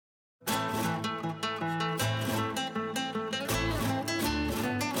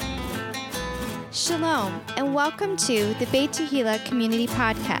Shalom, and welcome to the Beit Tehillah Community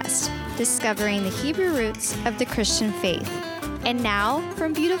Podcast, discovering the Hebrew roots of the Christian faith. And now,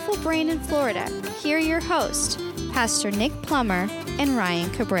 from beautiful Brandon, Florida, here are your hosts, Pastor Nick Plummer and Ryan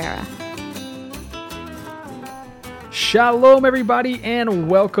Cabrera. Shalom, everybody, and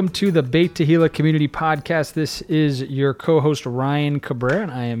welcome to the Beit Tehillah Community Podcast. This is your co-host, Ryan Cabrera,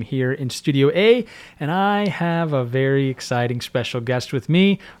 and I am here in Studio A, and I have a very exciting special guest with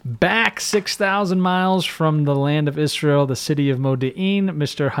me, back 6,000 miles from the land of Israel, the city of Modi'in,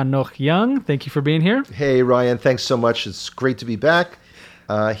 Mr. Hanoch Young. Thank you for being here. Hey, Ryan, thanks so much. It's great to be back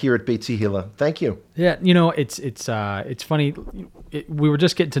here at Beit Tehillah. Thank you. Yeah, you know, it's funny. We were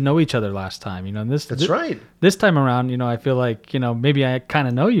just getting to know each other last time, you know. That's right. This time around, you know, I feel like, you know, maybe I kind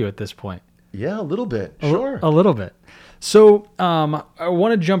of know you at this point. Yeah, a little bit. Sure. A little bit. So I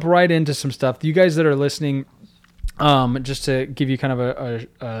want to jump right into some stuff. You guys that are listening, just to give you kind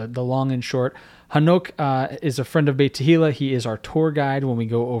of the long and short, Hanoch is a friend of Beit Tehillah. He is our tour guide when we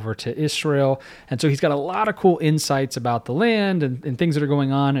go over to Israel. And so he's got a lot of cool insights about the land and things that are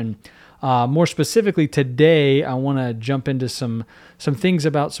going on. And more specifically today, I want to jump into some things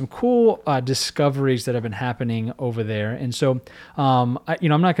about some cool discoveries that have been happening over there. And so, I'm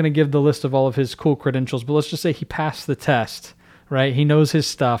not going to give the list of all of his cool credentials, but let's just say he passed the test, right? He knows his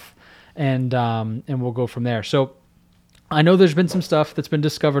stuff, and we'll go from there. So I know there's been some stuff that's been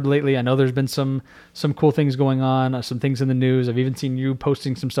discovered lately. I know there's been some cool things going on, some things in the news. I've even seen you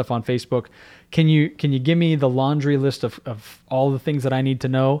posting some stuff on Facebook. Can you give me the laundry list of all the things that I need to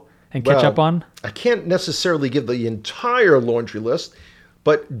know and catch up on? I can't necessarily give the entire laundry list,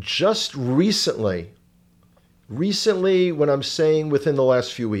 but just recently, when I'm saying within the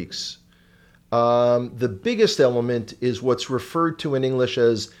last few weeks, the biggest element is what's referred to in English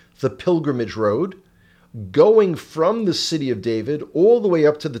as the Pilgrimage Road, going from the city of David all the way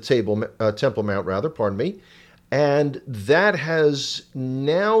up to the Temple Mount, and that has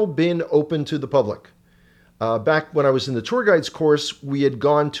now been open to the public. Back when I was in the tour guides course, we had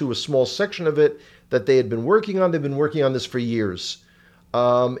gone to a small section of it that they had been working on. They've been working on this for years.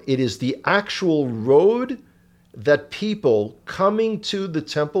 It is the actual road that people coming to the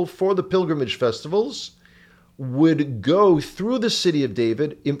temple for the pilgrimage festivals would go through the city of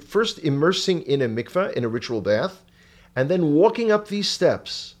David, first immersing in a mikveh, in a ritual bath, and then walking up these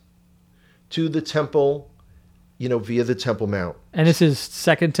steps to the temple, via the Temple Mount. And this is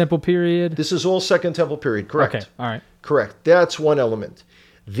Second Temple period? This is all Second Temple period, correct. Okay, all right. Correct. That's one element.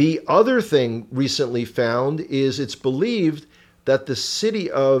 The other thing recently found is it's believed that the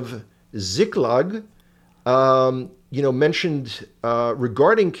city of Ziklag, mentioned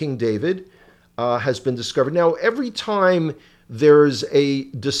regarding King David, has been discovered. Now, every time there's a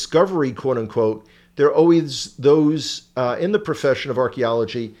discovery, quote unquote, there are always those in the profession of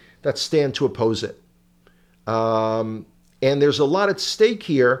archaeology that stand to oppose it. And there's a lot at stake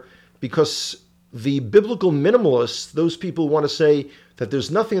here because the biblical minimalists, those people who want to say that there's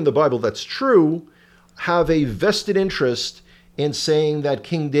nothing in the Bible that's true, have a vested interest in saying that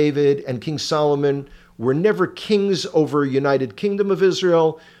King David and King Solomon were never kings over a united kingdom of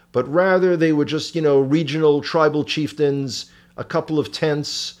Israel, but rather they were just, regional tribal chieftains, a couple of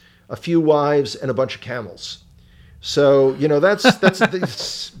tents, a few wives, and a bunch of camels. So,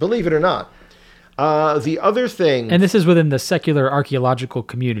 that's believe it or not. The other thing... And this is within the secular archaeological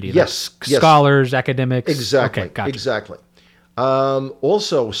community. Yes. Scholars, academics. Exactly. Okay, gotcha. Exactly.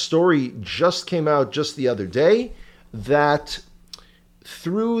 Also, a story just came out just the other day that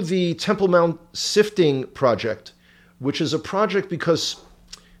through the Temple Mount Sifting Project, which is a project because...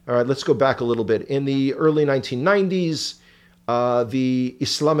 All right, let's go back a little bit. In the early 1990s, the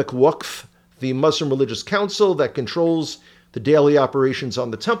Islamic Waqf, the Muslim Religious Council that controls the daily operations on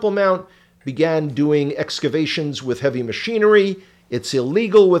the Temple Mount, began doing excavations with heavy machinery. It's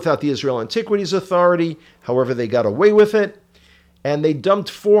illegal without the Israel Antiquities Authority. However, they got away with it. And they dumped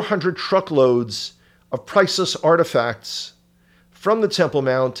 400 truckloads of priceless artifacts from the Temple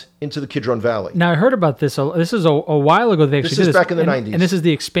Mount into the Kidron Valley. Now, I heard about this. This is a while ago. They actually this is back in the 90s. And this is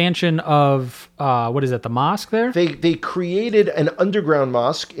the expansion of, the mosque there? They created an underground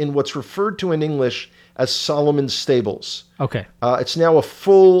mosque in what's referred to in English as Solomon's Stables. Okay. It's now a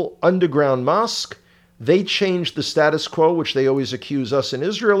full underground mosque. They changed the status quo, which they always accuse us in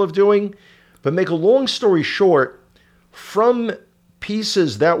Israel of doing. But make a long story short, from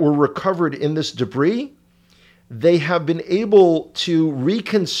pieces that were recovered in this debris, they have been able to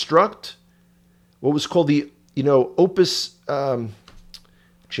reconstruct what was called the, opus, I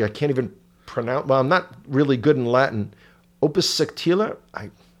can't even pronounce, well, I'm not really good in Latin, opus sectile,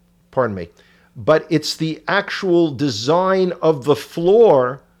 pardon me, but it's the actual design of the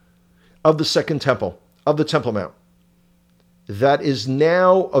floor of the Second Temple, of the Temple Mount, that is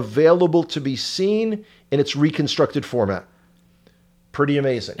now available to be seen in its reconstructed format. Pretty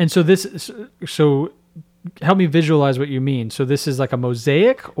amazing. And so help me visualize what you mean. So this is like a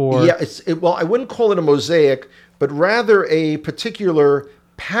mosaic, or? Yeah, well, I wouldn't call it a mosaic, but rather a particular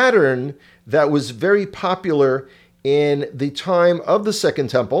pattern that was very popular in the time of the Second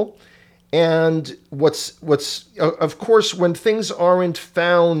Temple. And what's of course, when things aren't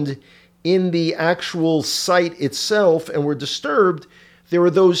found in the actual site itself and were disturbed, there are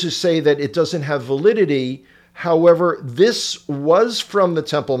those who say that it doesn't have validity. However, this was from the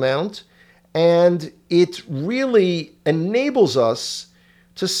Temple Mount, and it really enables us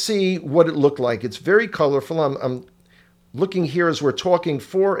to see what it looked like. It's very colorful. I'm looking here as we're talking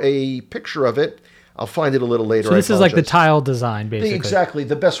for a picture of it. I'll find it a little later. So this is like the tile design, basically. Exactly.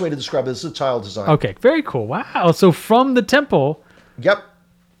 The best way to describe it is the tile design. Okay, very cool. Wow. So from the temple. Yep.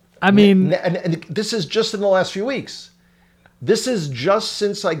 I mean, and this is just in the last few weeks. This is just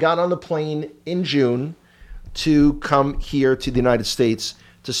since I got on the plane in June to come here to the United States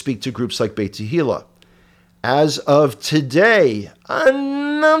to speak to groups like Beit Tehillah. As of today,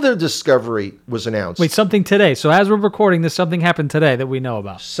 another discovery was announced. Wait, something today. So as we're recording this, something happened today that we know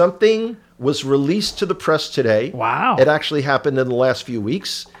about. Something was released to the press today. Wow. It actually happened in the last few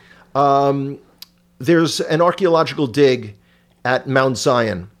weeks. There's an archaeological dig at Mount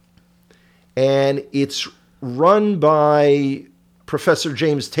Zion, and it's run by Professor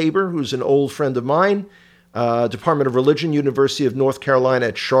James Tabor, who's an old friend of mine, Department of Religion, University of North Carolina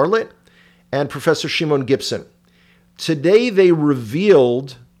at Charlotte, and Professor Shimon Gibson. Today they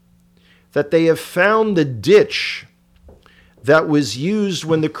revealed that they have found the ditch that was used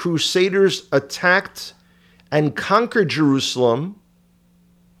when the Crusaders attacked and conquered Jerusalem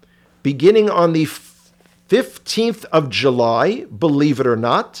beginning on the 15th of July, believe it or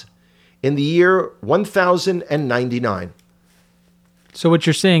not, in the year 1099. So what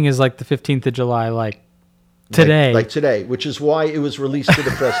you're saying is like the 15th of July, like today. Like today, which is why it was released to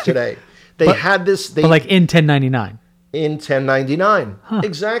the press today. They had this... but like in 1099. In 1099. Huh.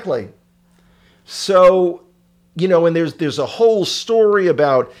 Exactly. So, and there's a whole story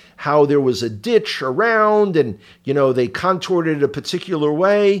about how there was a ditch around and, they contoured it a particular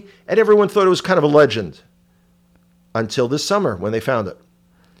way, and everyone thought it was kind of a legend until this summer when they found it.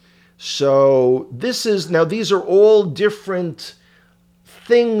 So these are all different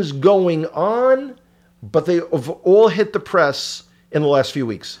things going on, but they have all hit the press in the last few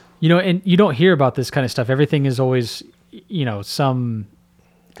weeks. And you don't hear about this kind of stuff. Everything is always, some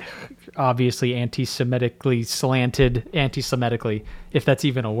obviously anti-Semitically slanted, if that's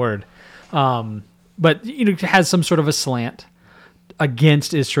even a word. But, it has some sort of a slant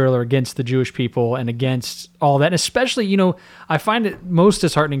against Israel or against the Jewish people and against all that. And especially, I find it most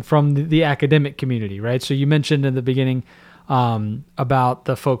disheartening from the academic community, right? So you mentioned in the beginning about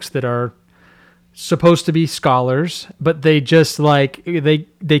the folks that are supposed to be scholars, but they just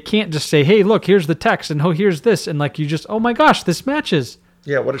they can't just say, hey, look, here's the text, and oh, here's this, and you just, oh my gosh, this matches.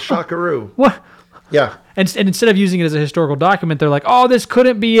 Yeah, what a shockaroo. What? Yeah. And instead of using it as a historical document, they're like, oh, this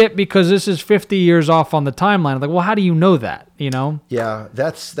couldn't be it because this is 50 years off on the timeline. I'm like, well, how do you know that, Yeah,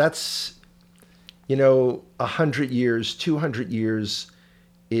 that's 100 years, 200 years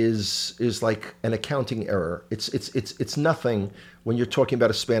is like an accounting error. It's nothing when you're talking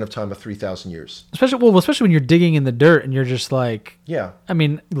about a span of time of 3,000 years. Especially when you're digging in the dirt and you're just like, yeah. I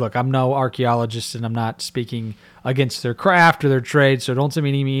mean, look, I'm no archaeologist and I'm not speaking against their craft or their trade, so don't send me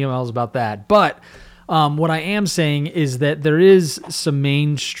any emails about that. But what I am saying is that there is some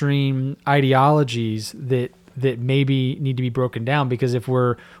mainstream ideologies that maybe need to be broken down, because if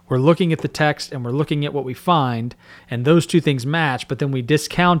we're looking at the text and we're looking at what we find and those two things match, but then we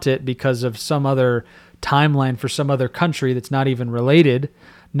discount it because of some other timeline for some other country that's not even related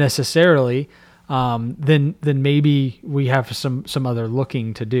necessarily, then maybe we have some other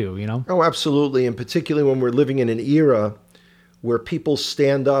looking to do, Oh, absolutely. And particularly when we're living in an era where people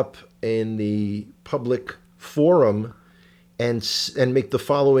stand up in the public forum and make the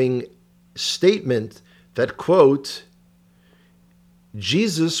following statement that, quote,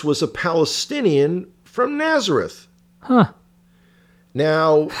 Jesus was a Palestinian from Nazareth. Huh.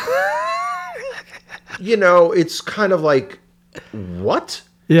 Now, it's kind of like, what?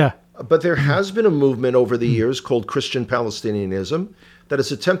 Yeah. But there has been a movement over the years called Christian Palestinianism that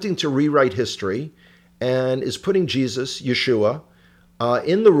is attempting to rewrite history and is putting Jesus, Yeshua,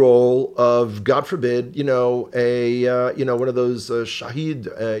 in the role of, God forbid, one of those shahid,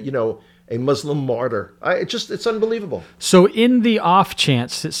 a Muslim martyr. It's unbelievable. So in the off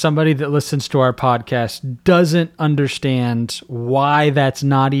chance that somebody that listens to our podcast doesn't understand why that's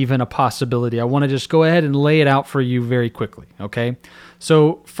not even a possibility, I want to just go ahead and lay it out for you very quickly, okay?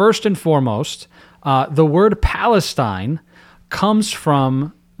 So first and foremost, the word Palestine comes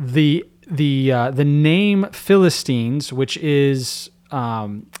from the name Philistines, which is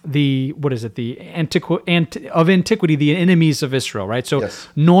of antiquity, the enemies of Israel, right? So yes.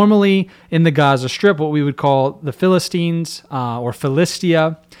 Normally in the Gaza Strip, what we would call the Philistines or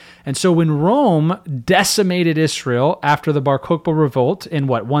Philistia. And so when Rome decimated Israel after the Bar Kokhba revolt in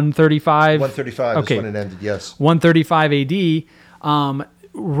 135? 135 okay. is when it ended, yes. 135 AD,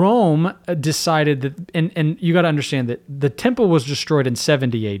 Rome decided that, and you got to understand that the temple was destroyed in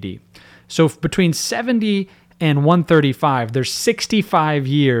 70 AD. So between 70 and 135, there's 65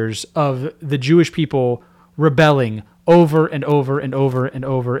 years of the Jewish people rebelling over and over and over and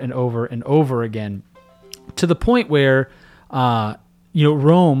over and over and over again, to the point where,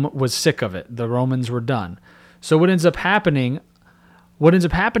 Rome was sick of it. The Romans were done. So what ends up happening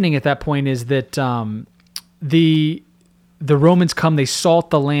at that point is that the Romans come, they salt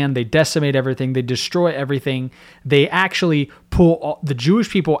the land, they decimate everything, they destroy everything. They actually pull the Jewish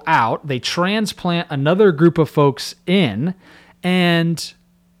people out. They transplant another group of folks in, and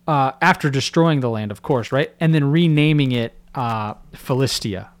after destroying the land, of course, right? And then renaming it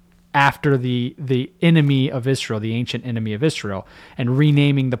Philistia, after the enemy of Israel, the ancient enemy of Israel, and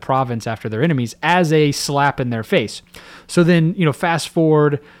renaming the province after their enemies as a slap in their face. So then, fast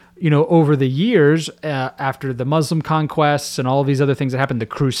forward, over the years, after the Muslim conquests and all of these other things that happened, the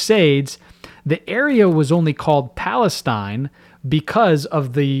Crusades, the area was only called Palestine because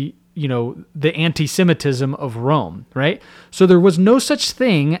of the anti-Semitism of Rome, right? So there was no such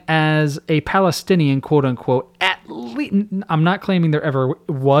thing as a Palestinian, quote unquote, at least. I'm not claiming there ever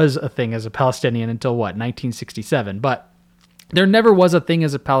was a thing as a Palestinian until 1967, but there never was a thing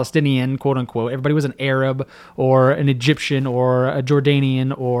as a Palestinian, quote unquote. Everybody was an Arab or an Egyptian or a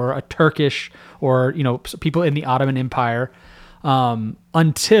Jordanian or a Turkish or, people in the Ottoman Empire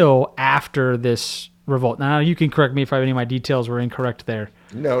until after this revolt. Now, you can correct me if any of my details were incorrect there.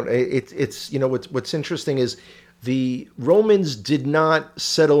 No, it's what's interesting is the Romans did not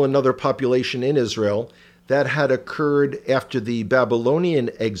settle another population in Israel. That had occurred after the Babylonian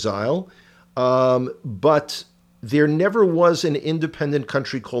exile, but there never was an independent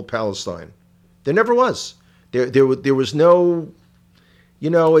country called Palestine. There never was. There was no,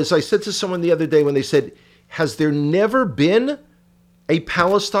 as I said to someone the other day when they said, has there never been a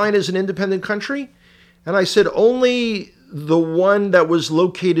Palestine as an independent country? And I said, only the one that was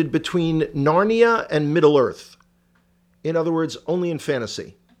located between Narnia and Middle Earth. In other words, only in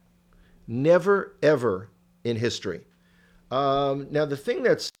fantasy. Never, ever in history. Now, the thing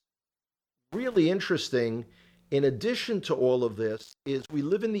that's really interesting, in addition to all of this, is we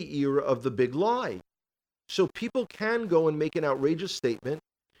live in the era of the big lie. So people can go and make an outrageous statement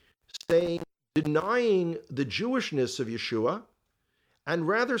denying the Jewishness of Yeshua, and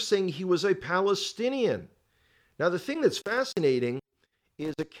rather saying he was a Palestinian. Now, the thing that's fascinating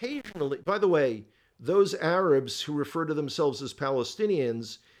is occasionally, by the way, those Arabs who refer to themselves as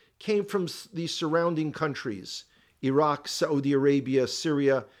Palestinians came from the surrounding countries, Iraq, Saudi Arabia,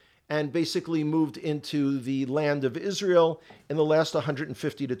 Syria, and basically moved into the land of Israel in the last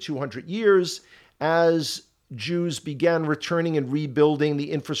 150 to 200 years as Jews began returning and rebuilding the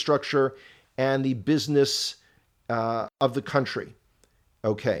infrastructure and the business of the country.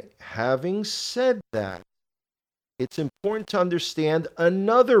 Okay, having said that, it's important to understand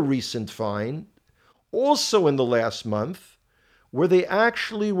another recent find, also in the last month, where they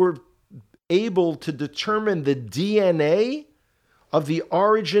actually were able to determine the DNA of the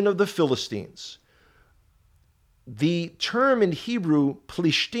origin of the Philistines. The term in Hebrew,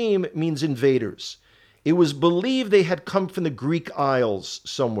 Plishtim, means invaders. It was believed they had come from the Greek Isles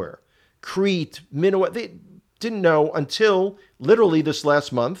somewhere. Crete, Minoa, they didn't know until literally this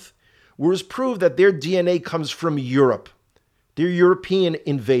last month, where it was proved that their DNA comes from Europe. They're European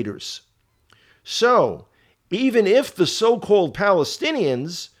invaders. So, even if the so-called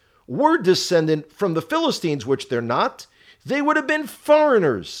Palestinians were descendant from the Philistines, which they're not, they would have been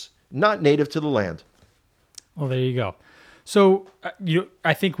foreigners, not native to the land. Well, there you go. So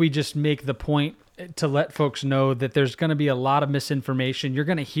I think we just make the point to let folks know that there's going to be a lot of misinformation. You're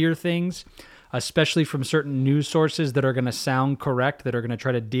going to hear things, especially from certain news sources, that are going to sound correct, that are going to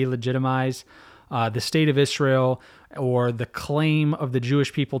try to delegitimize the state of Israel or the claim of the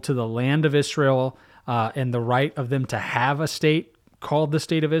Jewish people to the land of Israel and the right of them to have a state called the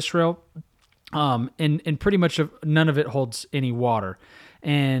State of Israel. And pretty much none of it holds any water.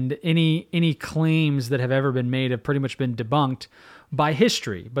 and any claims that have ever been made have pretty much been debunked by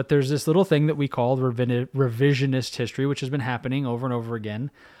history. But there's this little thing that we call revisionist history, which has been happening over and over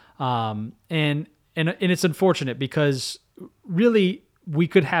again, and it's unfortunate because really we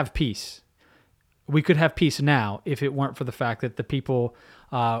could have peace. We could have peace now if it weren't for the fact that the people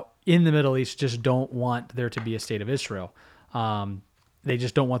in the Middle East just don't want there to be a state of Israel. They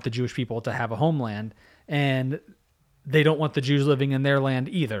just don't want the Jewish people to have a homeland, and they don't want the Jews living in their land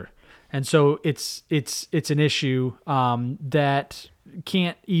either. And so it's an issue that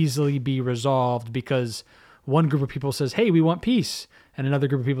can't easily be resolved because one group of people says, "Hey, we want peace," and another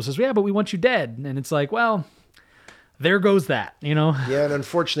group of people says, "Yeah, but we want you dead." And it's like, well, there goes that, Yeah, and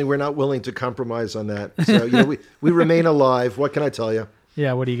unfortunately, we're not willing to compromise on that. So we remain alive. What can I tell you?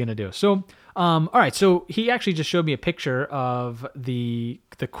 Yeah, what are you gonna do? So, all right. So he actually just showed me a picture of the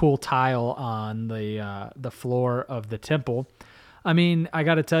cool tile on the floor of the temple. I mean, I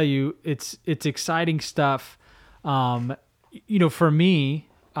got to tell you, it's exciting stuff. For me,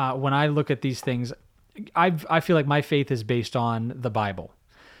 when I look at these things, I feel like my faith is based on the Bible,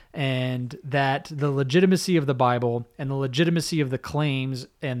 and that the legitimacy of the Bible and the legitimacy of the claims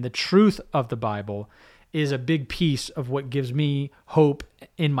and the truth of the Bible is a big piece of what gives me hope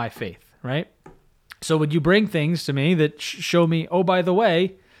in my faith, right? So when you bring things to me that show me, oh, by the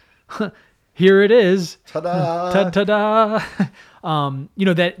way, here it is. Ta-da! Ta-da!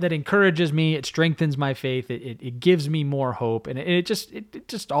 That encourages me. It strengthens my faith. It gives me more hope, and it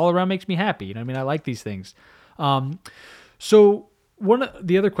just all around makes me happy. I like these things. So one of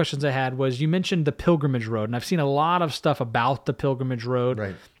the other questions I had was, you mentioned the pilgrimage road, and I've seen a lot of stuff about the pilgrimage road.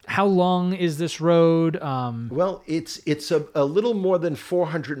 Right. How long is this road? Well, it's a little more than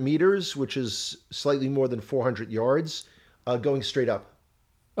 400 meters, which is slightly more than 400 yards, going straight up.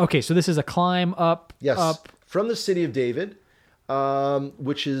 Okay, so this is a climb up. Yes, up from the city of David,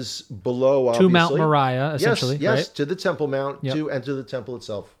 which is below, obviously. To Mount Moriah, essentially. Yes, right? to the Temple Mount, Yep. to enter the temple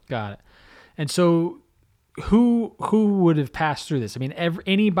itself. Got it. And so who would have passed through this? I mean,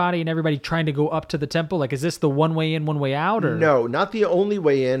 anybody and everybody trying to go up to the temple? Like, is this the one way in, one way out? Or? No, not the only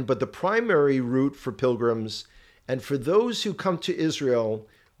way in, but the primary route for pilgrims and for those who come to Israel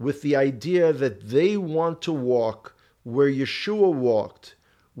with the idea that they want to walk where Yeshua walked,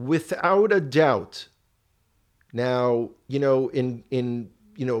 without a doubt. Now, in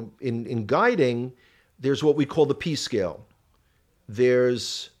guiding, there's what we call the P scale.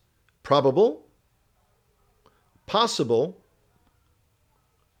 There's probable, possible,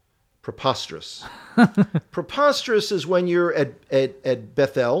 preposterous. Preposterous is when you're at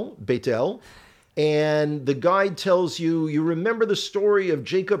Bethel, and the guide tells you, you remember the story of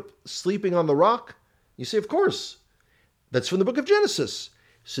Jacob sleeping on the rock? You say, of course. That's from the book of Genesis.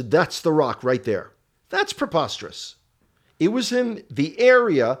 So that's the rock right there. That's preposterous. It was in the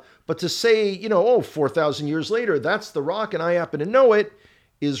area, but to say, 4,000 years later, that's the rock and I happen to know it,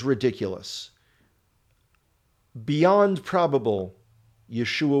 is ridiculous. Beyond probable,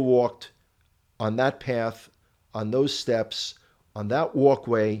 Yeshua walked on that path, on those steps, on that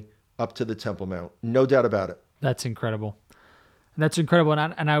walkway up to the Temple Mount. No doubt about it. That's incredible. That's incredible.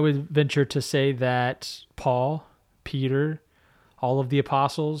 And I would venture to say that Paul, Peter, all of the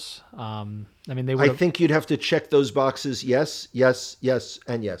apostles, they would. I think you'd have to check those boxes. Yes, yes, yes,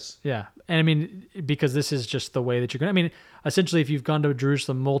 and yes. Yeah. And because this is just the way that you're going. Essentially, if you've gone to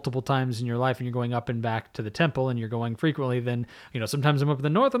Jerusalem multiple times in your life and you're going up and back to the temple and you're going frequently, then, sometimes I'm up in the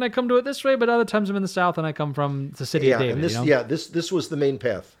north and I come to it this way, but other times I'm in the south and I come from the city of David. And this was the main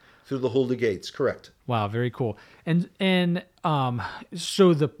path through the Holy Gates. Correct. Wow. Very cool. And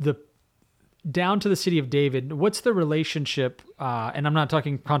so the down to the city of David, what's the relationship, and I'm not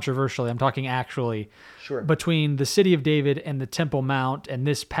talking controversially, I'm talking actually, sure, between the city of David and the Temple Mount and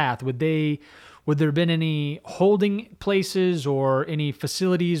this path? Would there have been any holding places or any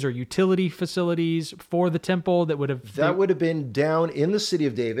facilities or utility facilities for the temple that would have... That would have been down in the city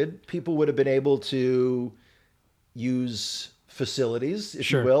of David. People would have been able to use facilities, if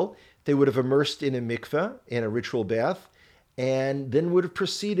Sure. you will. They would have immersed in a mikveh, in a ritual bath, and then would have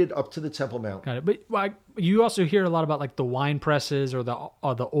proceeded up to the Temple Mount. Got it. But you also hear a lot about like the wine presses or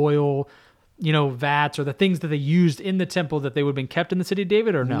the oil, vats or the things that they used in the temple that they would have been kept in the city of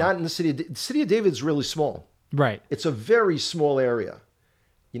David, or no? Not in the city. The city of David is really small. Right. It's a very small area.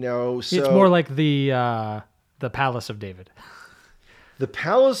 So it's more like the Palace of David. The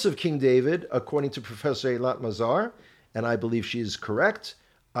Palace of King David, according to Professor Eilat Mazar, and I believe she is correct,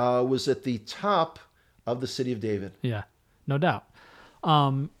 was at the top of the city of David. Yeah. No doubt.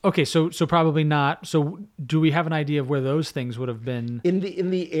 Okay, so probably not. So do we have an idea of where those things would have been? In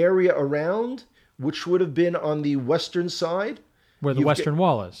the area around, which would have been on the western side, Where the Western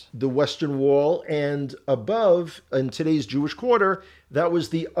Wall is. The Western Wall, and above, in today's Jewish quarter, that was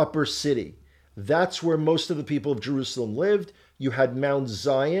the upper city. That's where most of the people of Jerusalem lived. You had Mount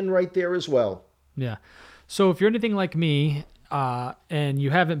Zion right there as well. Yeah. So if you're anything like me, and you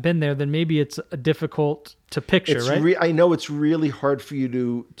haven't been there, then maybe it's difficult to picture, right? I know it's really hard for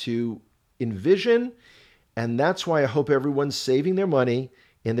you to envision, and that's why I hope everyone's saving their money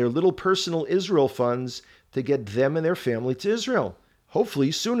in their little personal Israel funds to get them and their family to Israel.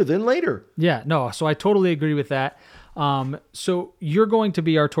 Hopefully sooner than later. Yeah, no, so I totally agree with that. So you're going to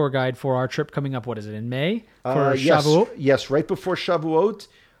be our tour guide for our trip coming up, what is it, in May? For Shavuot? Yes, right before Shavuot,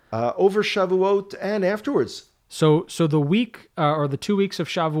 over Shavuot, and afterwards. So the week or the 2 weeks of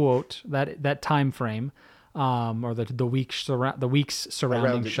Shavuot, that time frame, or the weeks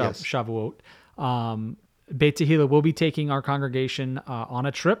surrounding Shavuot, Beit Tehillah will be taking our congregation on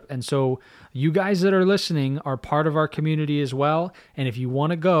a trip, and so you guys that are listening are part of our community as well. And if you want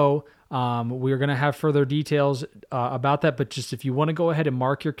to go, we're going to have further details about that. But just if you want to go ahead and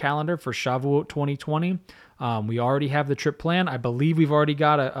mark your calendar for Shavuot 2020. We already have the trip plan. I believe we've already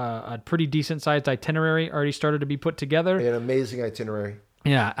got a pretty decent-sized itinerary already started to be put together. An amazing itinerary.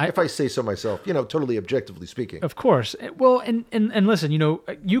 Yeah. If I say so myself, totally objectively speaking. Of course. Well, and listen,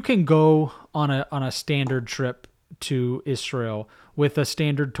 you can go on a standard trip to Israel with a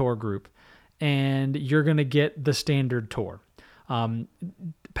standard tour group, and you're going to get the standard tour.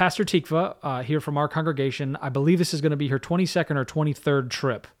 Pastor Tikva, here from our congregation, I believe this is going to be her 22nd or 23rd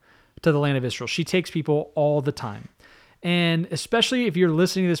trip to the land of Israel. She takes people all the time. And especially if you're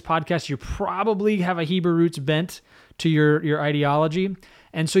listening to this podcast, you probably have a Hebrew roots bent to your ideology.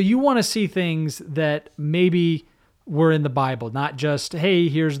 And so you want to see things that maybe were in the Bible, not just, hey,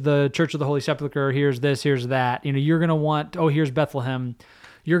 here's the Church of the Holy Sepulchre, here's this, here's that. You're going to want, here's Bethlehem.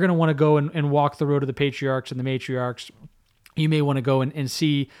 You're going to want to go and walk the road of the patriarchs and the matriarchs. You may want to go and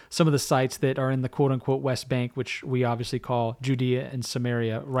see some of the sites that are in the quote-unquote West Bank, which we obviously call Judea and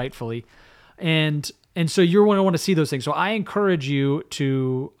Samaria rightfully. And so you're going to want to see those things. So I encourage you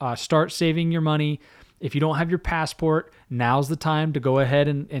to start saving your money. If you don't have your passport, now's the time to go ahead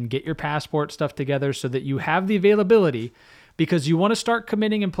and get your passport stuff together so that you have the availability, because you want to start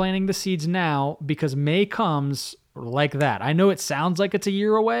committing and planting the seeds now, because May comes like that. I know it sounds like it's a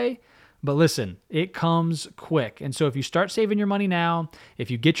year away, but listen, it comes quick. And so if you start saving your money now, if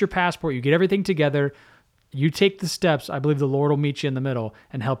you get your passport, you get everything together, you take the steps, I believe the Lord will meet you in the middle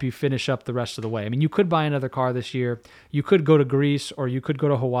and help you finish up the rest of the way. I mean, you could buy another car this year. You could go to Greece, or you could go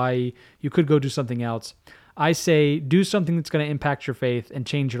to Hawaii. You could go do something else. I say do something that's going to impact your faith and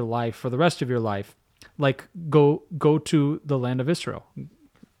change your life for the rest of your life. Like go to the land of Israel.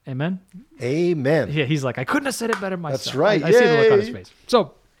 Amen? Amen. Yeah, he's like, I couldn't have said it better myself. That's right. I see the look on his face.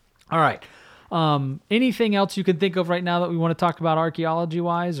 So, all right. Anything else you can think of right now that we want to talk about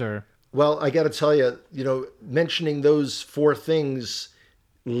archaeology-wise, or? Well, I got to tell you, mentioning those four things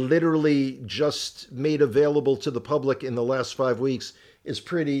literally just made available to the public in the last 5 weeks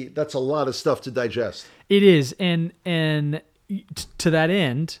that's a lot of stuff to digest. It is. And to that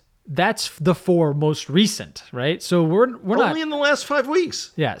end, that's the four most recent, right? So we're not only in the last 5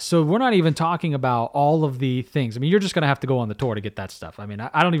 weeks. Yeah. So we're not even talking about all of the things. I mean, you're just going to have to go on the tour to get that stuff. I mean,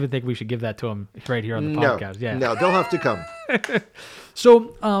 I don't even think we should give that to them right here on the podcast. Yeah. No, they'll have to come.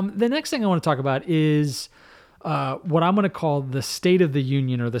 So the next thing I want to talk about is what I'm going to call the State of the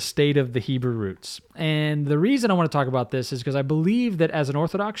Union, or the State of the Hebrew Roots. And the reason I want to talk about this is because I believe that as an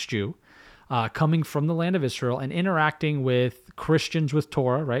Orthodox Jew, coming from the land of Israel and interacting with Christians with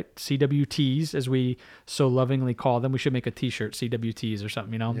Torah, right? CWTs, as we so lovingly call them. We should make a t-shirt, CWTs or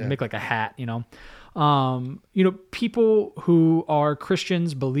something, Yeah. Make like a hat, people who are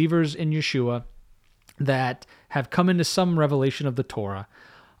Christians, believers in Yeshua, that have come into some revelation of the Torah,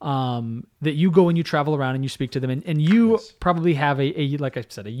 that you go and you travel around and you speak to them, and you Yes. probably have a like I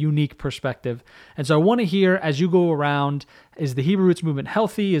said, a unique perspective. And so I want to hear, as you go around, is the Hebrew Roots movement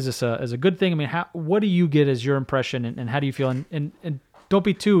healthy? Is this a good thing? I mean, what do you get as your impression, and how do you feel? And don't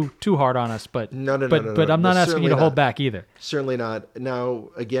be too hard on us, but No. But I'm not asking you to hold back either. Certainly not. Now,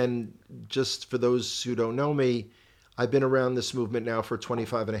 again, just for those who don't know me, I've been around this movement now for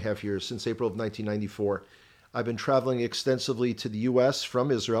 25 and a half years, since April of 1994. I've been traveling extensively to the U.S.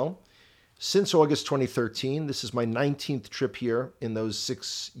 from Israel since August 2013. This is my 19th trip here in those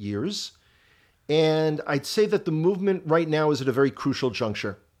 6 years. And I'd say that the movement right now is at a very crucial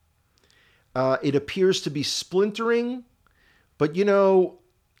juncture. It appears to be splintering, but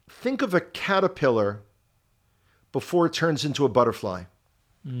think of a caterpillar before it turns into a butterfly.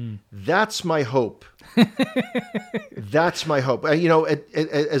 That's my hope. That's my hope.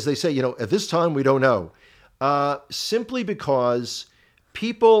 As they say, at this time we don't know. simply because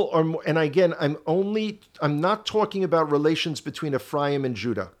people are, and again, I'm not talking about relations between Ephraim and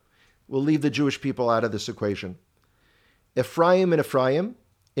Judah. We'll leave the Jewish people out of this equation. Ephraim and Ephraim,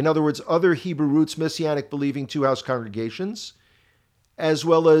 in other words, other Hebrew roots, Messianic believing two-house congregations, as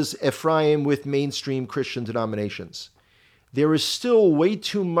well as Ephraim with mainstream Christian denominations. There is still way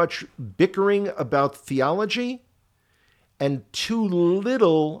too much bickering about theology and too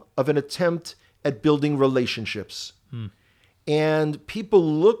little of an attempt at building relationships. And people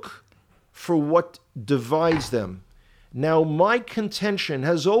look for what divides them. Now, my contention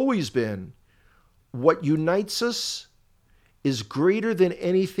has always been what unites us is greater than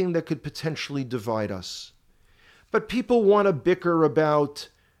anything that could potentially divide us. But people want to bicker about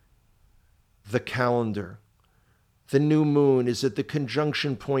the calendar, the new moon. Is it the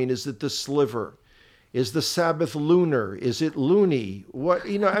conjunction point? Is it the sliver? Is the Sabbath lunar? Is it loony? What,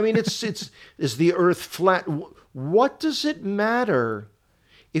 is the earth flat? What does it matter?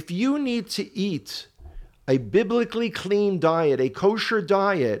 If you need to eat a biblically clean diet, a kosher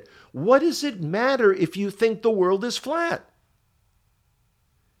diet, what does it matter if you think the world is flat?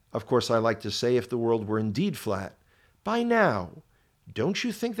 Of course, I like to say if the world were indeed flat, by now, don't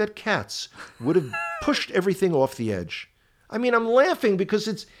you think that cats would have pushed everything off the edge? I mean, I'm laughing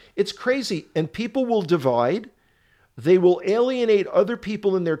because it's crazy. And people will divide. They will alienate other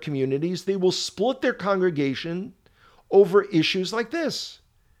people in their communities. They will split their congregation over issues like this.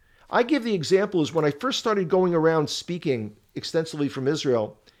 I give the example is when I first started going around speaking extensively from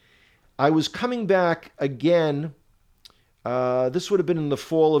Israel, I was coming back again. This would have been in the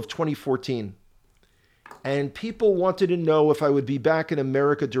fall of 2014. And people wanted to know if I would be back in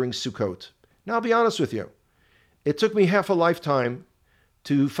America during Sukkot. Now, I'll be honest with you. It took me half a lifetime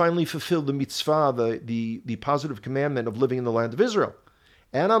to finally fulfill the mitzvah, the positive commandment of living in the land of Israel.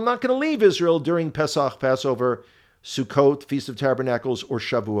 And I'm not going to leave Israel during Pesach, Passover, Sukkot, Feast of Tabernacles, or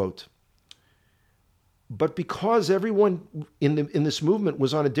Shavuot. But because everyone in this movement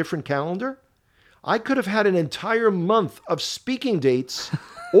was on a different calendar, I could have had an entire month of speaking dates,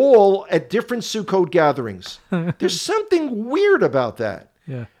 all at different Sukkot gatherings. There's something weird about that.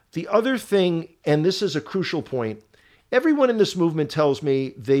 Yeah. The other thing, and this is a crucial point, everyone in this movement tells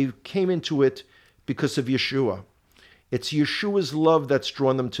me they came into it because of Yeshua. It's Yeshua's love that's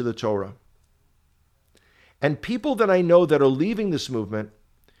drawn them to the Torah. And people that I know that are leaving this movement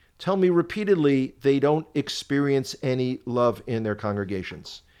tell me repeatedly they don't experience any love in their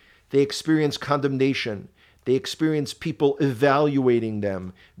congregations. They experience condemnation. They experience people evaluating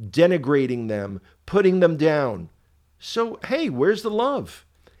them, denigrating them, putting them down. So, hey, where's the love?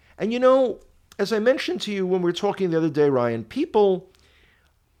 And as I mentioned to you when we were talking the other day, Ryan, people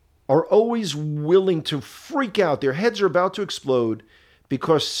are always willing to freak out. Their heads are about to explode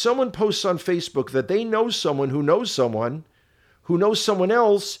because someone posts on Facebook that they know someone who knows someone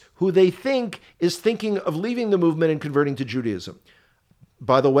else who they think is thinking of leaving the movement and converting to Judaism.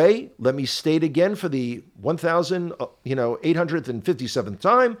 By the way, let me state again for the 1,857th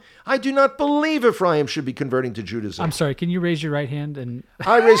time, I do not believe Ephraim should be converting to Judaism. I'm sorry, can you raise your right hand? And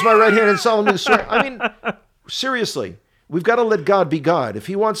I raise my right hand and solemnly swear. I mean, seriously, we've got to let God be God. If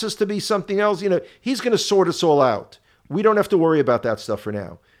he wants us to be something else, he's going to sort us all out. We don't have to worry about that stuff for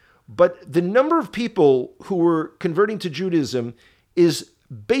now. But the number of people who were converting to Judaism is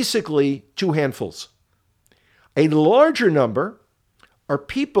basically two handfuls. A larger number are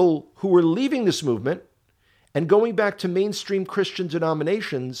people who were leaving this movement and going back to mainstream Christian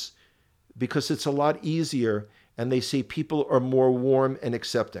denominations because it's a lot easier and they say people are more warm and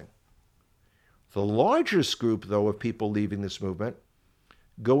accepting. The largest group, though, of people leaving this movement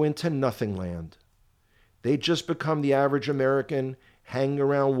go into nothing land. They just become the average American hanging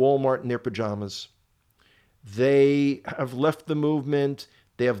around Walmart in their pajamas. They have left the movement.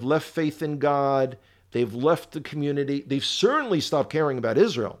 They have left faith in God. They've left the community. They've certainly stopped caring about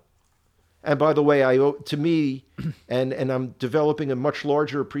Israel. And by the way, to me, and I'm developing a much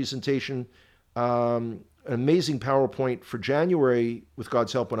larger presentation, an amazing PowerPoint for January, with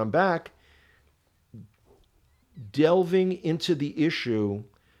God's help when I'm back, delving into the issue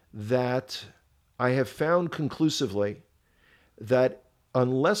that I have found conclusively that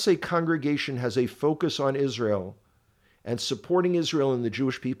unless a congregation has a focus on Israel and supporting Israel and the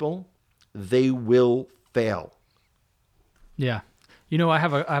Jewish people, they will fail. Yeah. I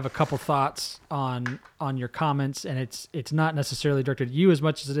have a couple thoughts on your comments, and it's not necessarily directed at you as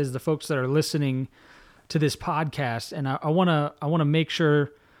much as it is the folks that are listening to this podcast. And I want to make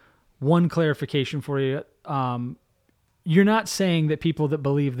sure one clarification for you. you're not saying that people that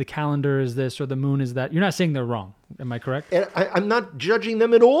believe the calendar is this or the moon is that, you're not saying they're wrong. Am I correct? And I'm not judging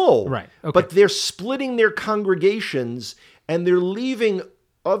them at all. Right. Okay. But they're splitting their congregations and they're leaving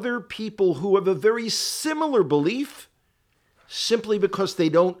other people who have a very similar belief simply because they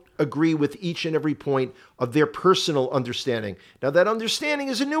don't agree with each and every point of their personal understanding. Now, that understanding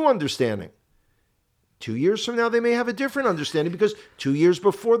is a new understanding. 2 years from now, they may have a different understanding because 2 years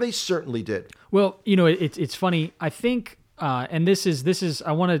before they certainly did. Well, it's funny. I think, and this is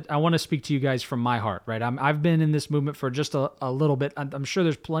I want to speak to you guys from my heart, right? I've been in this movement for just a little bit. I'm sure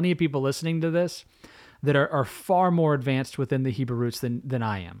there's plenty of people listening to this that are far more advanced within the Hebrew roots than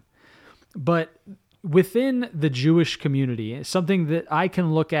I am. But within the Jewish community, something that I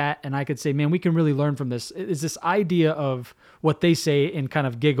can look at and I could say, man, we can really learn from this, is this idea of what they say and kind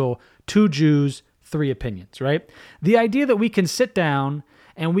of giggle, 2 Jews, 3 opinions, right? The idea that we can sit down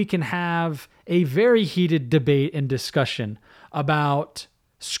and we can have a very heated debate and discussion about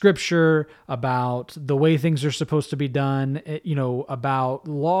scripture, about the way things are supposed to be done, about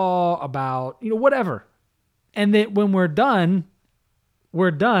law, about, whatever. And that when we're done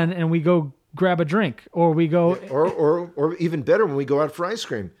and we go grab a drink or we go... Or even better, when we go out for ice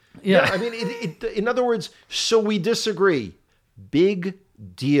cream. Yeah. I mean, in other words, so we disagree. Big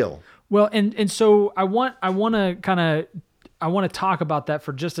deal. Well, and so I want to talk about that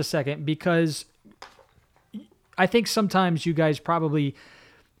for just a second, because I think sometimes you guys probably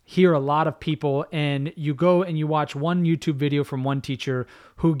hear a lot of people and you go and you watch one YouTube video from one teacher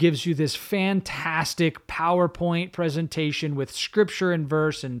who gives you this fantastic PowerPoint presentation with scripture and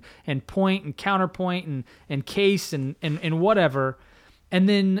verse and point and counterpoint and case and whatever. And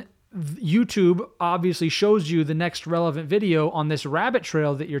then YouTube obviously shows you the next relevant video on this rabbit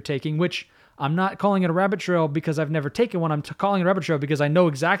trail that you're taking, which I'm not calling it a rabbit trail because I've never taken one. I'm calling it a rabbit trail because I know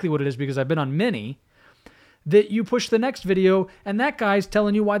exactly what it is because I've been on many. That you push the next video and that guy's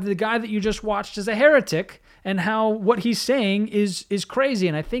telling you why the guy that you just watched is a heretic and how what he's saying is crazy.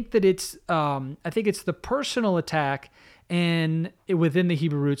 And I think that it's the personal attack and within the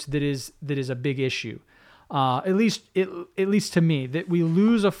Hebrew roots that is a big issue. At least to me, that we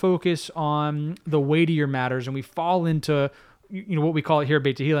lose a focus on the weightier matters and we fall into, what we call it here at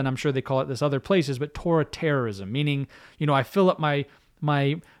Beit Tehillah, and I'm sure they call it this other places, but Torah terrorism, meaning, I fill up my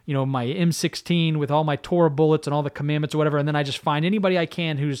M16 with all my Torah bullets and all the commandments or whatever, and then I just find anybody I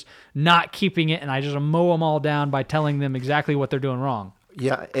can who's not keeping it, and I just mow them all down by telling them exactly what they're doing wrong.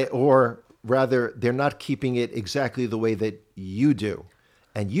 Yeah, or rather, they're not keeping it exactly the way that you do.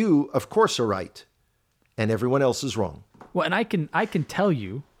 And you, of course, are right. And everyone else is wrong. Well, and I can tell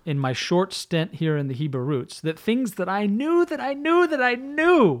you in my short stint here in the Hebrew roots that things that I knew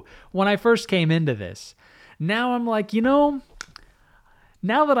when I first came into this, now I'm like, now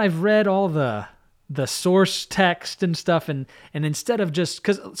that I've read all the source text and stuff, and instead of just,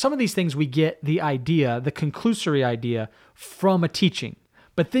 because some of these things we get the conclusory idea from a teaching,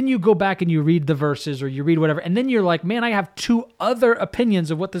 but then you go back and you read the verses or you read whatever, and then you're like, man, I have 2 other opinions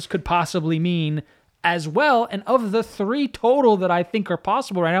of what this could possibly mean as well. And of the 3 total that I think are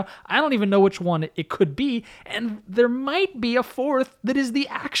possible right now, I don't even know which one it could be. And there might be a 4th that is the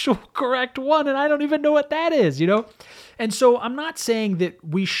actual correct one. And I don't even know what that is, And so I'm not saying that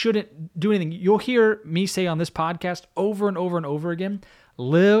we shouldn't do anything. You'll hear me say on this podcast over and over and over again,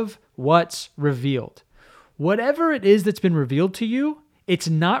 live what's revealed. Whatever it is that's been revealed to you, it's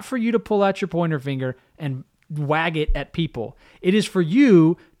not for you to pull out your pointer finger and wag it at people. It is for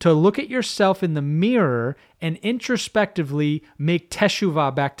you to look at yourself in the mirror and introspectively make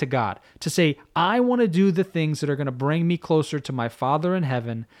teshuvah back to God. To say, I want to do the things that are going to bring me closer to my Father in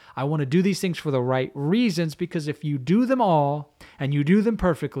heaven. I want to do these things for the right reasons, because if you do them all and you do them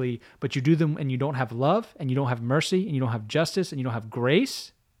perfectly, but you do them and you don't have love and you don't have mercy and you don't have justice and you don't have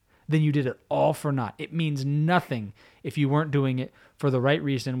grace, then you did it all for naught. It means nothing if you weren't doing it for the right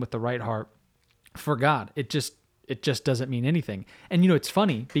reason with the right heart. For God, it just doesn't mean anything. And it's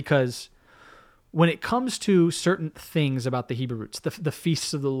funny because when it comes to certain things about the Hebrew roots, the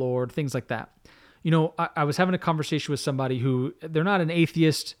feasts of the Lord, things like that, I was having a conversation with somebody who, they're not an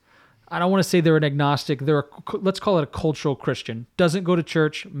atheist. I don't want to say they're an agnostic. Let's call it a cultural Christian. Doesn't go to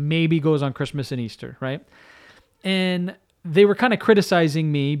church, maybe goes on Christmas and Easter, right? And they were kind of criticizing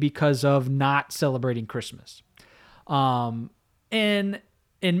me because of not celebrating Christmas. And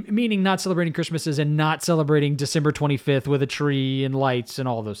meaning not celebrating Christmases and not celebrating December 25th with a tree and lights and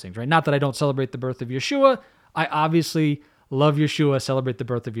all those things, right? Not that I don't celebrate the birth of Yeshua. I obviously love Yeshua, celebrate the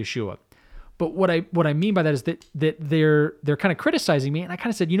birth of Yeshua. But what I mean by that is that they're kind of criticizing me. And I kind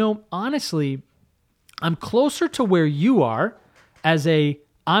of said, honestly, I'm closer to where you are as a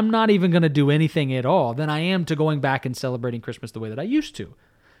I'm not even going to do anything at all than I am to going back and celebrating Christmas the way that I used to.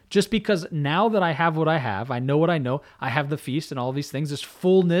 Just because now that I have what I have, I know what I know, I have the feast and all these things, this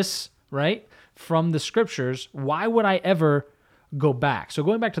fullness, right, from the scriptures, why would I ever go back? So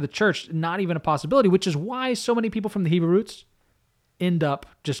going back to the church, not even a possibility, which is why so many people from the Hebrew roots end up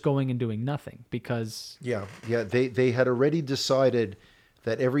just going and doing nothing because... Yeah. They had already decided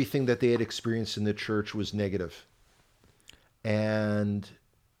that everything that they had experienced in the church was negative. And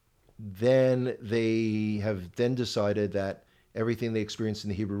then they have then decided that everything they experienced in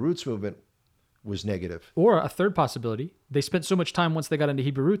the Hebrew roots movement was negative. Or a third possibility, they spent so much time once they got into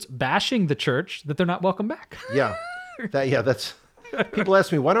Hebrew roots bashing the church that they're not welcome back. Yeah. That's... People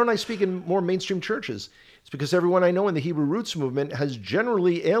ask me, why don't I speak in more mainstream churches? It's because everyone I know in the Hebrew roots movement has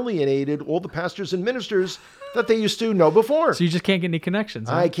generally alienated all the pastors and ministers that they used to know before. So you just can't get any connections.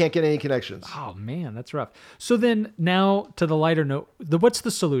 Huh? I can't get any connections. Oh man, that's rough. So then now to the lighter note, what's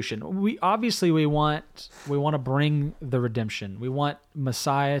the solution? We want to bring the redemption. We want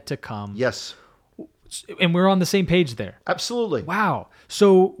Messiah to come. Yes. And we're on the same page there. Absolutely. Wow.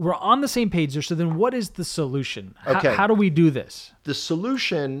 So we're on the same page there. So then what is the solution? Okay. How do we do this? The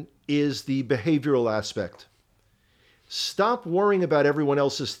solution is the behavioral aspect. Stop worrying about everyone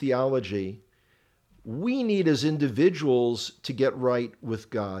else's theology. We need as individuals to get right with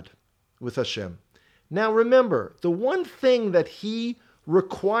God, with Hashem. Now remember, the one thing that He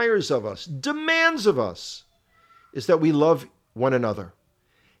requires of us, demands of us, is that we love one another.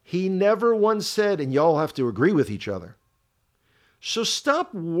 He never once said, and y'all have to agree with each other. So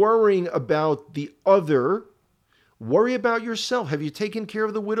stop worrying about the other. Worry about yourself. Have you taken care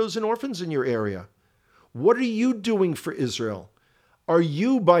of the widows and orphans in your area? What are you doing for Israel? Are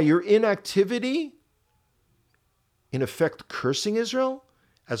you, by your inactivity, in effect cursing Israel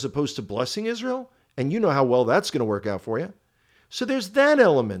as opposed to blessing Israel? And you know how well that's going to work out for you. So there's that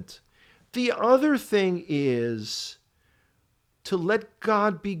element. The other thing is to let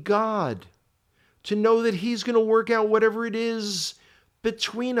God be God, to know that He's going to work out whatever it is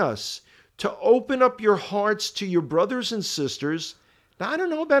between us, to open up your hearts to your brothers and sisters. Now, I don't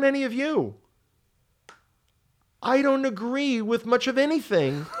know about any of you. I don't agree with much of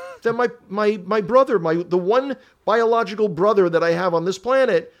anything that my brother, the one biological brother that I have on this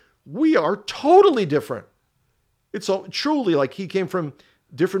planet, we are totally different. It's all, truly like he came from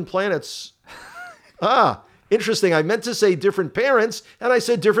different planets. Interesting. I meant to say different parents, and I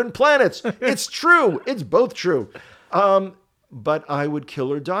said different planets. It's true. It's both true. But I would kill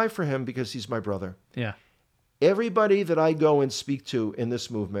or die for him because he's my brother. Yeah. Everybody that I go and speak to in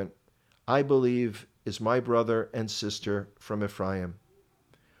this movement, I believe is my brother and sister from Ephraim.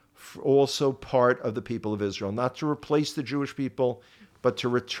 Also part of the people of Israel. Not to replace the Jewish people, but to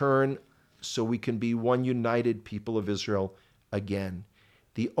return so we can be one united people of Israel again.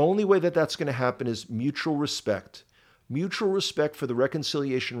 The only way that that's going to happen is mutual respect for the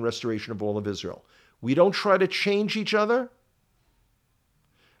reconciliation and restoration of all of Israel. We don't try to change each other.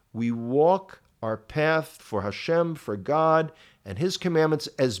 We walk our path for Hashem, for God, and His commandments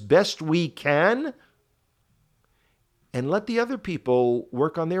as best we can, and let the other people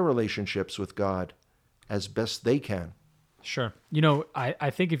work on their relationships with God as best they can. Sure. You know, I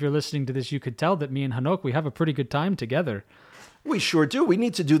think if you're listening to this, you could tell that me and Hanok, we have a pretty good time together. We sure do. We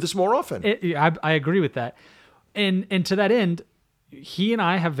need to do this more often. I agree with that. And to that end, he and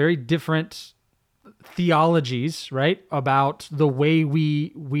I have very different theologies, right, about the way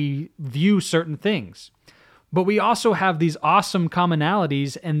we view certain things. But we also have these awesome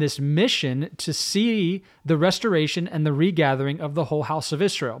commonalities and this mission to see the restoration and the regathering of the whole house of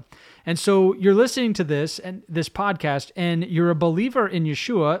Israel. And so you're listening to this and this podcast, and you're a believer in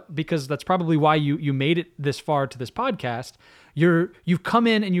Yeshua, because that's probably why you made it this far to this podcast. You've come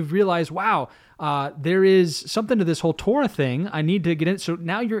in and you've realized, wow, there is something to this whole Torah thing. I need to get in. So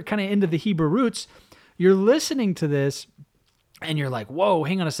now you're kind of into the Hebrew roots. You're listening to this and you're like, whoa,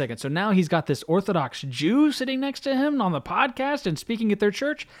 hang on a second. So now he's got this Orthodox Jew sitting next to him on the podcast and speaking at their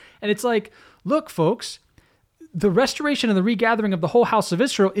church. And it's like, look, folks, the restoration and the regathering of the whole house of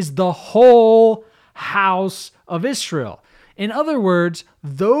Israel is the whole house of Israel. In other words,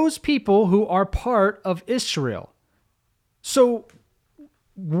 those people who are part of Israel. So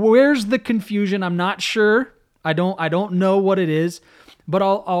where's the confusion? I'm not sure. I don't know what it is, but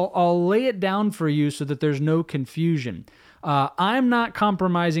I'll lay it down for you so that there's no confusion. I'm not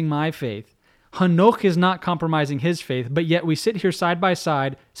compromising my faith. Hanok is not compromising his faith, but yet we sit here side by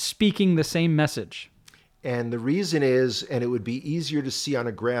side speaking the same message. And the reason is, and it would be easier to see on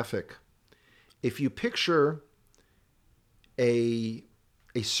a graphic, if you picture a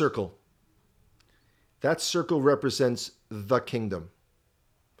circle, that circle represents the kingdom.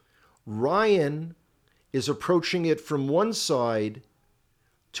 Ryan is approaching it from one side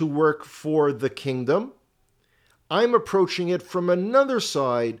to work for the kingdom. I'm approaching it from another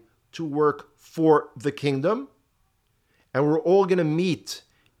side to work for the kingdom. And we're all going to meet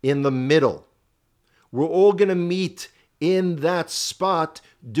in the middle. We're all going to meet in that spot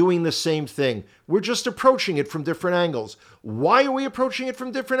doing the same thing. We're just approaching it from different angles. Why are we approaching it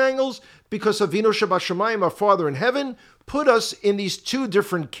from different angles? Because Avinu Shabashamayim, our Father in heaven, put us in these two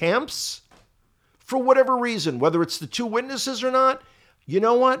different camps for whatever reason, whether it's the two witnesses or not. You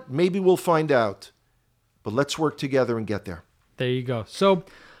know what? Maybe we'll find out. But let's work together and get there. There you go. So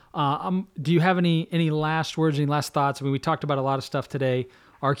do you have any last words, any last thoughts? I mean, we talked about a lot of stuff today.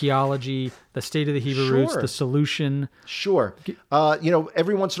 Archaeology, the state of the Hebrew roots, the solution. Sure.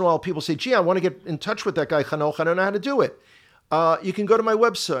 Every once in a while people say, gee, I want to get in touch with that guy, Hanoch. I don't know how to do it. You can go to my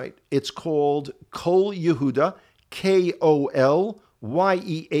website. It's called Kol Yehuda,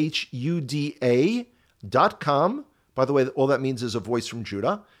 KOLYEHUDA.com. By the way, all that means is a voice from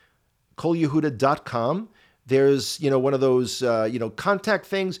Judah. KolYehuda.com. There's, one of those, contact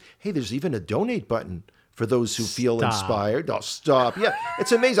things. Hey, there's even a donate button for those who feel inspired. Oh, stop. Yeah,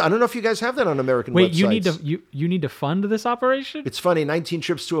 it's amazing. I don't know if you guys have that on American websites. You need to fund this operation? It's funny. 19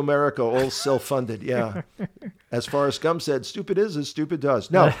 trips to America, all self-funded. Yeah. As Forrest Gump said, stupid is as stupid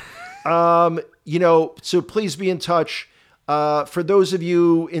does. No. So please be in touch. For those of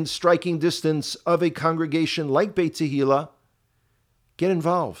you in striking distance of a congregation like Beit Tehillah, get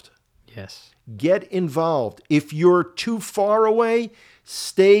involved. Yes. Get involved. If you're too far away,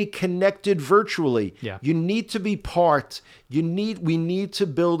 stay connected virtually. Yeah. You need to be part. We need to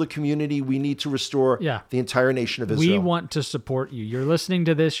build a community. We need to restore the entire nation of Israel. We want to support you. You're listening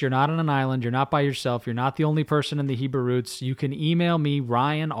to this. You're not on an island. You're not by yourself. You're not the only person in the Hebrew roots. You can email me,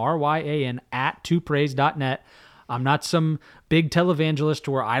 Ryan, RYAN, @twopraise.net. I'm not some big televangelist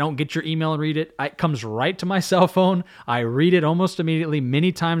where I don't get your email and read it. It comes right to my cell phone. I read it almost immediately,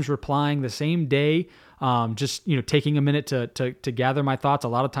 many times replying the same day. Just taking a minute to gather my thoughts. A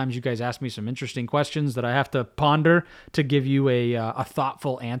lot of times you guys ask me some interesting questions that I have to ponder to give you a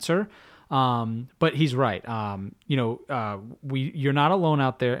thoughtful answer. But he's right. You're not alone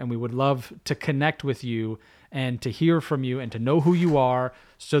out there, and we would love to connect with you and to hear from you and to know who you are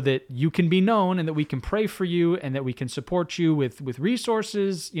so that you can be known and that we can pray for you and that we can support you with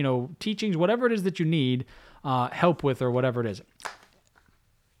resources, teachings, whatever it is that you need help with or whatever it is.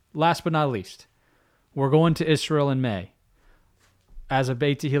 Last but not least, we're going to Israel in May as a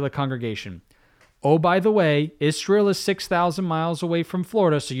Beit Tehillah congregation. Oh, by the way, Israel is 6,000 miles away from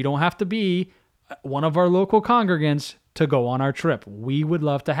Florida, so you don't have to be one of our local congregants to go on our trip. We would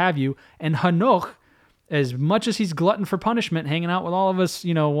love to have you. And Hanoch, as much as he's glutton for punishment, hanging out with all of us,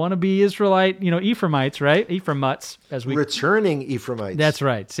 wannabe Israelite, Ephraimites, right? Ephraimites, as we returning Ephraimites. That's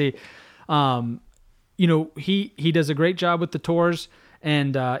right. See, he does a great job with the tours,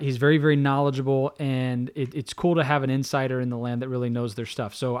 and he's very, very knowledgeable, and it's cool to have an insider in the land that really knows their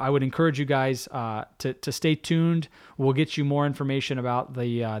stuff. So I would encourage you guys to stay tuned. We'll get you more information about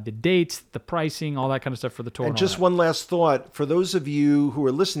the dates, the pricing, all that kind of stuff for the tour. And just one last thought for those of you who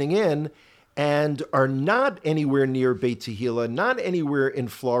are listening in and are not anywhere near Beit Tehillah, not anywhere in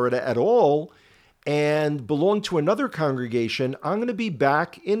Florida at all, and belong to another congregation, I'm going to be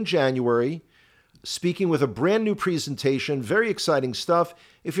back in January speaking with a brand new presentation, very exciting stuff.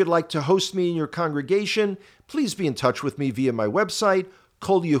 If you'd like to host me in your congregation, please be in touch with me via my website,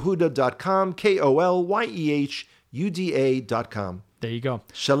 kolyehuda.com, KOLYEHUDA.com. There you go.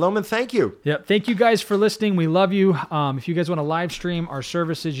 Shalom and thank you. Yep. Thank you guys for listening. We love you. If you guys want to live stream our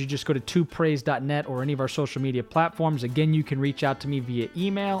services, you just go to twopraise.net or any of our social media platforms. Again, you can reach out to me via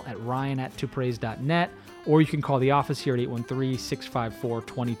email at ryan@twopraise.net, or you can call the office here at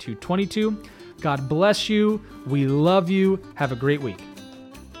 813-654-2222. God bless you. We love you. Have a great week.